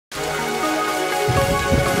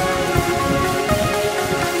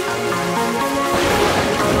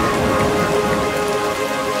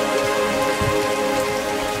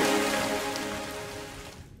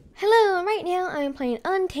Hello, right now I'm playing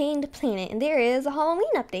Untamed Planet, and there is a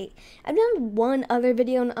Halloween update. I've done one other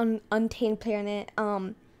video on Untamed Planet,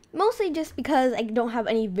 mostly just because I don't have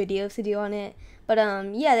any videos to do on it. But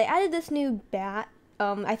yeah, they added this new bat,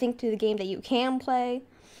 I think to the game that you can play.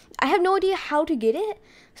 I have no idea how to get it,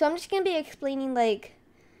 so I'm just gonna be explaining like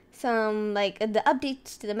some the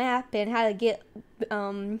updates to the map and how to get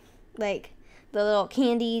like the little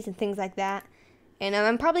candies and things like that. And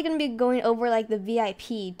I'm probably going to be going over like the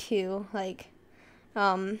VIP too,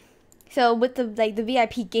 so with the the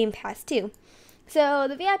VIP game pass too. So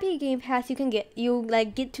the VIP game pass you get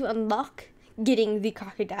to unlock getting the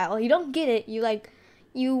crocodile. You don't get it,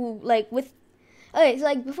 okay,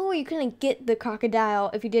 so before you couldn't get the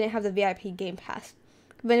crocodile if you didn't have the VIP game pass.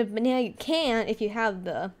 But now you can if you have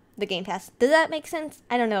the game pass. Does that make sense?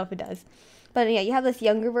 I don't know if it does. But yeah, you have this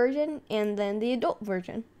younger version and then the adult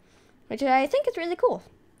version, which I think is really cool.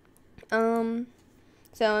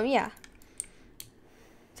 Yeah.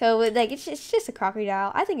 So it's just a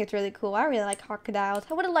crocodile. I think it's really cool. I really like crocodiles.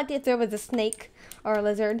 I would have liked it if there was a snake or a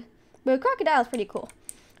lizard, but a crocodile is pretty cool.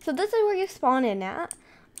 So this is where you spawn in at.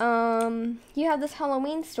 You have this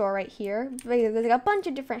Halloween store right here. There's like a bunch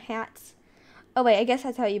of different hats. Oh wait, I guess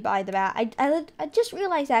that's how you buy the bat. I just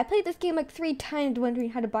realized that I played this game like 3 times wondering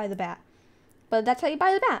how to buy the bat. But that's how you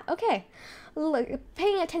buy the bat. Okay. Look,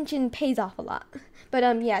 paying attention pays off a lot. But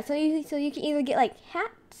yeah, so you can either get like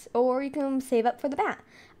hats or you can save up for the bat.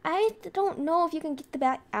 I don't know if you can get the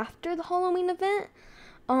bat after the Halloween event.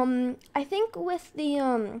 I think with the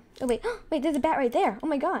oh wait, there's a bat right there. Oh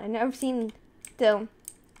my god, I've never seen. So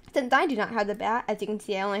since I do not have the bat, as you can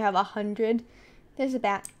see, I only have 100. There's a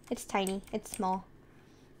bat. It's tiny. It's small.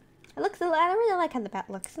 It looks. I really like how the bat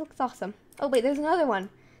looks. It looks awesome. Oh wait, there's another one.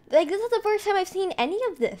 Like, this is the first time I've seen any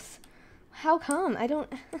of this. How come? I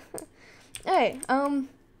don't... Alright,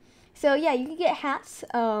 so yeah, you can get hats.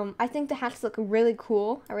 I think the hats look really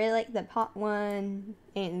cool. I really like the pot one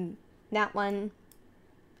and that one.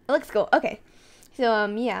 It looks cool. Okay. So,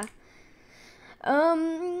 yeah.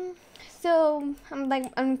 So,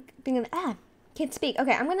 I'm thinking, can't speak.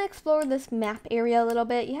 Okay, I'm gonna explore this map area a little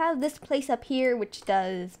bit. You have this place up here, which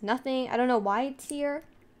does nothing. I don't know why it's here.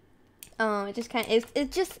 It just kind of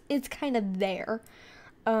it's kind of there.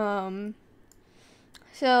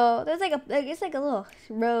 So there's it's like a little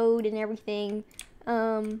road and everything.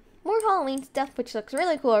 More Halloween stuff, which looks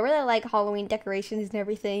really cool. I really like Halloween decorations and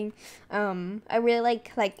everything. I really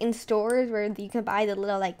like in stores where you can buy the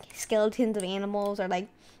little skeletons of animals or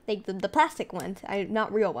the plastic ones.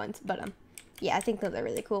 Not real ones, but yeah, I think those are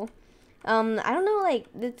really cool. I don't know,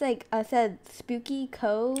 it's I said Spooky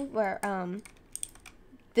Cove or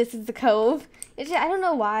this is the cove. I don't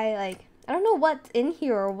know why, I don't know what's in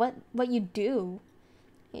here or what you do.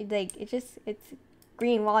 It's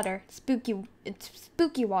green water. It's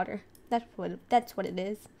spooky water. That's what it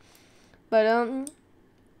is. But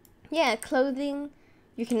yeah, clothing.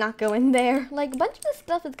 You cannot go in there. A bunch of this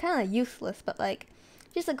stuff is kind of useless, but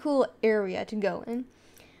just a cool area to go in.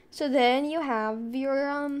 So then you have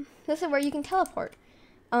your this is where you can teleport.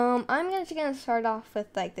 I'm just gonna start off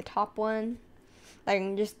with the top one. I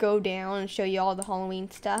can just go down and show you all the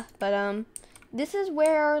Halloween stuff, but this is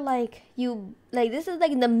where this is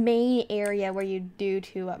the main area where you do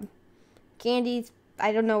to candies.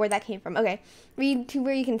 I don't know where that came from. Okay, to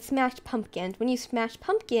where you can smash pumpkins. When you smash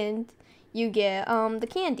pumpkins, you get the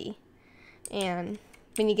candy, and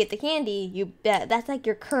when you get the candy, that's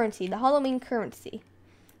your currency, the Halloween currency.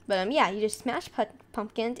 But yeah, you just smash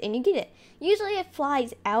pumpkins and you get it. Usually it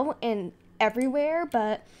flies out and everywhere,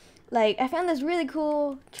 but I found this really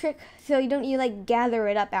cool trick so you gather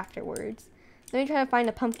it up afterwards. Let me try to find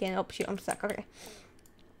a pumpkin. Oh shoot, I'm stuck. Okay.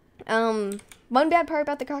 One bad part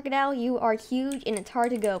about the crocodile, you are huge and it's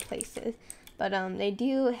hard to go places. But they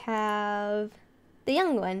do have the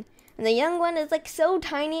young one. And the young one is so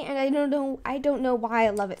tiny, and I don't know why I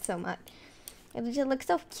love it so much. It just looks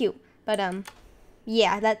so cute. But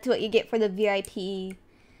yeah, that's what you get for the VIP.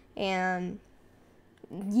 And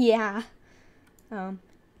yeah.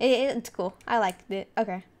 It's cool. I liked it.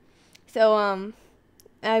 Okay. So,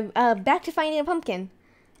 back to finding a pumpkin.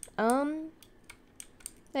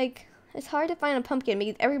 It's hard to find a pumpkin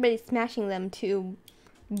because everybody's smashing them to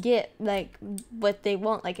get, what they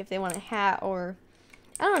want. If they want a hat or,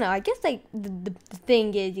 I don't know. I guess, the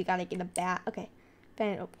thing is you gotta get a bat. Okay.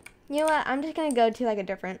 Find it. You know what? I'm just gonna go to, a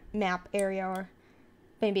different map area or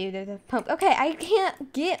maybe there's a pump. Okay, I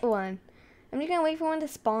can't get one. I'm just gonna wait for one to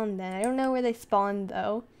spawn then. I don't know where they spawn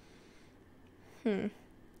though.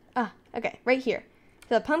 Okay, right here.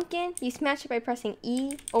 So the pumpkin, you smash it by pressing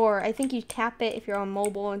E, or I think you tap it if you're on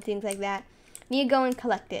mobile and things like that. And you go and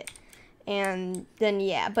collect it. And then,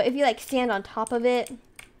 yeah, but if you, like, stand on top of it,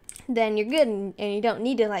 then you're good, and you don't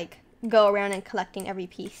need to, like, go around and collecting every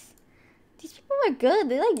piece. These people are good.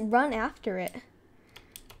 They, like, run after it.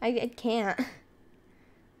 I can't.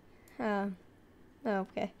 Oh,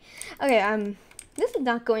 okay. Okay, this is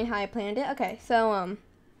not going how I planned it. Okay, so,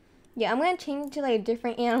 yeah, I'm gonna change to, like, a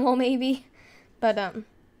different animal, maybe. But, I'm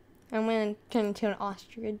gonna turn into an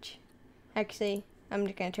ostrich. Actually, I'm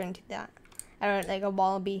just gonna turn into that. I don't know, like a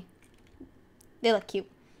wallaby. They look cute.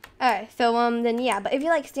 Alright, so, then, yeah, but if you,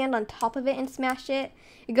 like, stand on top of it and smash it,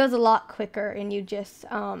 it goes a lot quicker, and you just,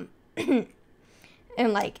 and,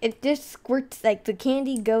 like, it just squirts, like, the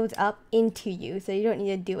candy goes up into you, so you don't need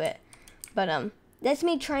to do it. But, that's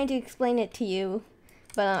me trying to explain it to you.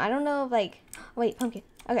 But, I don't know if, like, oh, wait, pumpkin.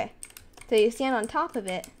 Okay, so you stand on top of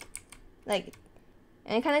it, like,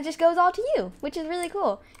 and it kind of just goes all to you, which is really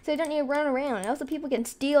cool. So you don't need to run around. And also, people can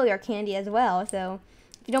steal your candy as well, so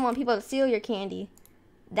if you don't want people to steal your candy,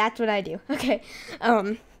 that's what I do. Okay,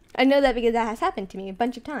 I know that because that has happened to me a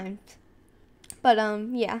bunch of times. But,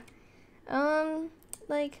 yeah.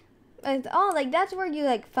 Like, that's where you,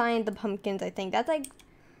 like, find the pumpkins, I think. That's, like,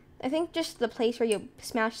 I think just the place where you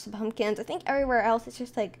smash the pumpkins. I think everywhere else it's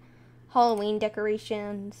just, like, Halloween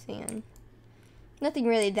decorations and nothing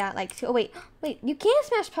really that, like, oh, wait, you can't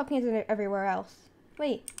smash pumpkins everywhere else.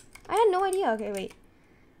 Wait, I had no idea. Okay, wait.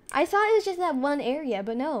 I thought it was just that one area,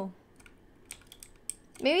 but no.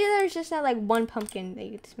 Maybe there's just that, like, one pumpkin that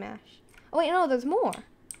you could smash. Oh, wait, no, there's more.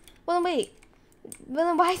 Well, then, wait. Well,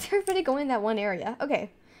 then why is everybody going in that one area?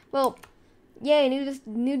 Okay, well, yay,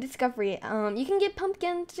 new discovery. You can get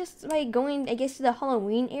pumpkins just by going, I guess, to the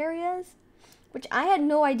Halloween areas, which I had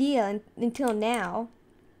no idea until now.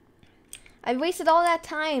 I've wasted all that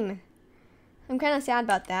time. I'm kind of sad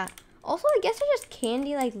about that. Also, I guess there's just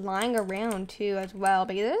candy, like, lying around, too, as well.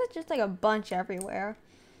 Because there's just, like, a bunch everywhere.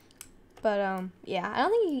 But, yeah. I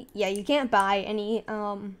don't think you can't buy any,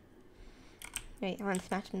 wait, I want to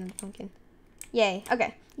smash another pumpkin. Yay.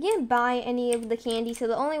 Okay. You can't buy any of the candy, so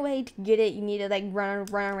the only way to get it, you need to, like, run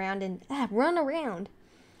around and, run around.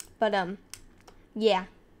 But, yeah.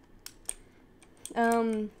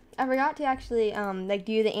 I forgot to actually, like,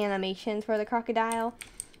 do the animations for the crocodile,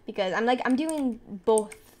 because I'm doing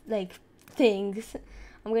both, like, things.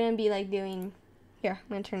 I'm gonna be, like, doing, here, I'm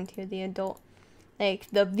gonna turn to the adult, like,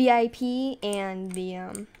 the VIP and the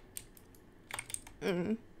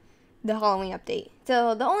Halloween update.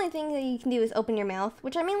 So, the only thing that you can do is open your mouth,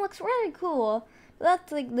 which, I mean, looks really cool, but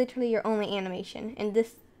that's, like, literally your only animation, and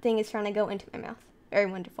this thing is trying to go into my mouth. Very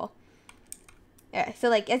wonderful. Yeah, so,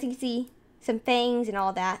 like, as you can see, some fangs and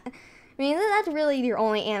all that. I mean, that's really your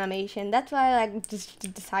only animation. That's why I, like, just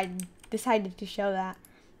decided to show that.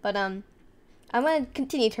 But, I'm gonna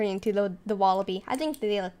continue turning into the wallaby. I think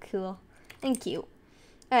they look cool and cute.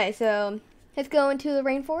 Alright, so, let's go into the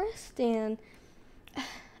rainforest, and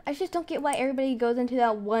I just don't get why everybody goes into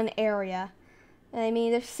that one area. I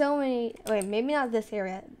mean, there's so many, wait, maybe not this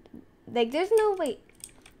area. Like, there's like,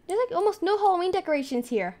 almost no Halloween decorations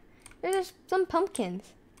here. There's just some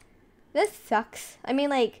pumpkins. This sucks. I mean,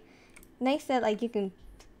 like, nice that, like, you can,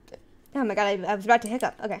 oh my god, I was about to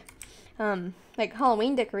hiccup. Okay. Like,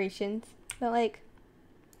 Halloween decorations. But, like,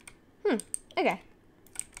 okay.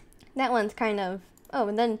 That one's kind of, oh,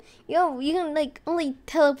 and then, you can, like, only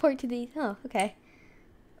teleport to these, oh, okay.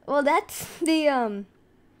 Well, that's the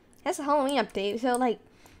Halloween update. So, like,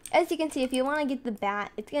 as you can see, if you want to get the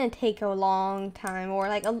bat, it's gonna take a long time, or,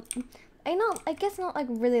 like, I guess not, like,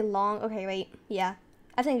 really long. Okay, wait, yeah.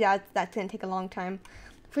 I think that's gonna take a long time.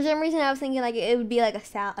 For some reason, I was thinking, like, it would be, like,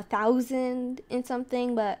 1,000 and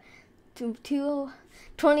something, but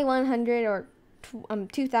 2,100 or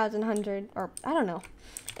 2,100, or I don't know.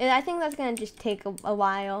 I think that's gonna just take a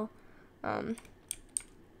while.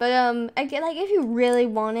 But I get, like, if you really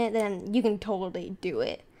want it, then you can totally do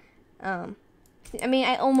it. I mean,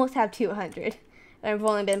 I almost have 200. And I've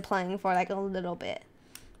only been playing for, like, a little bit.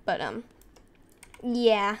 But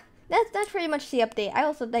yeah. That's pretty much the update. I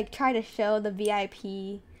also, like, try to show the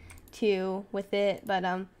VIP too with it, but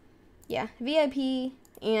yeah, VIP,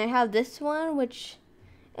 and I have this one, which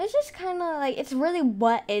is just kind of like, it's really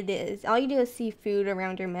what it is. All you do is see food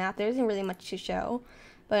around your map. There isn't really much to show,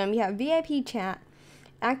 but we have VIP chat,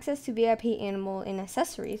 access to VIP animal and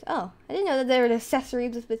accessories. Oh, I didn't know that there were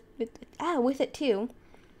accessories with it too.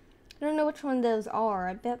 I don't know which one those are.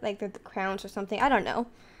 I bet, like, they're the crowns or something. I don't know.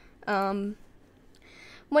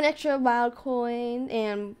 1 extra wild coin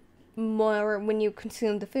and more when you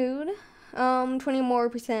consume the food. 20% more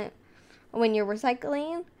when you're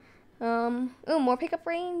recycling. More pickup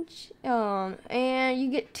range. And you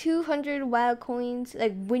get 200 wild coins.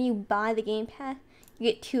 Like when you buy the game pass,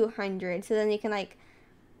 you get 200. So then you can like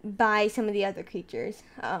buy some of the other creatures.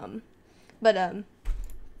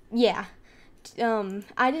 Yeah.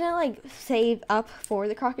 I didn't like save up for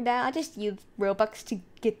the crocodile. I just used Robux to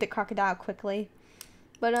get the crocodile quickly.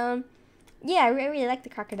 But yeah, I really like the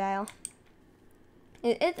crocodile.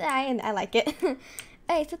 I like it.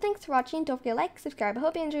 Alright, so thanks for watching. Don't forget to like, subscribe. I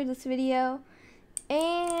hope you enjoyed this video,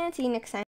 and see you next time.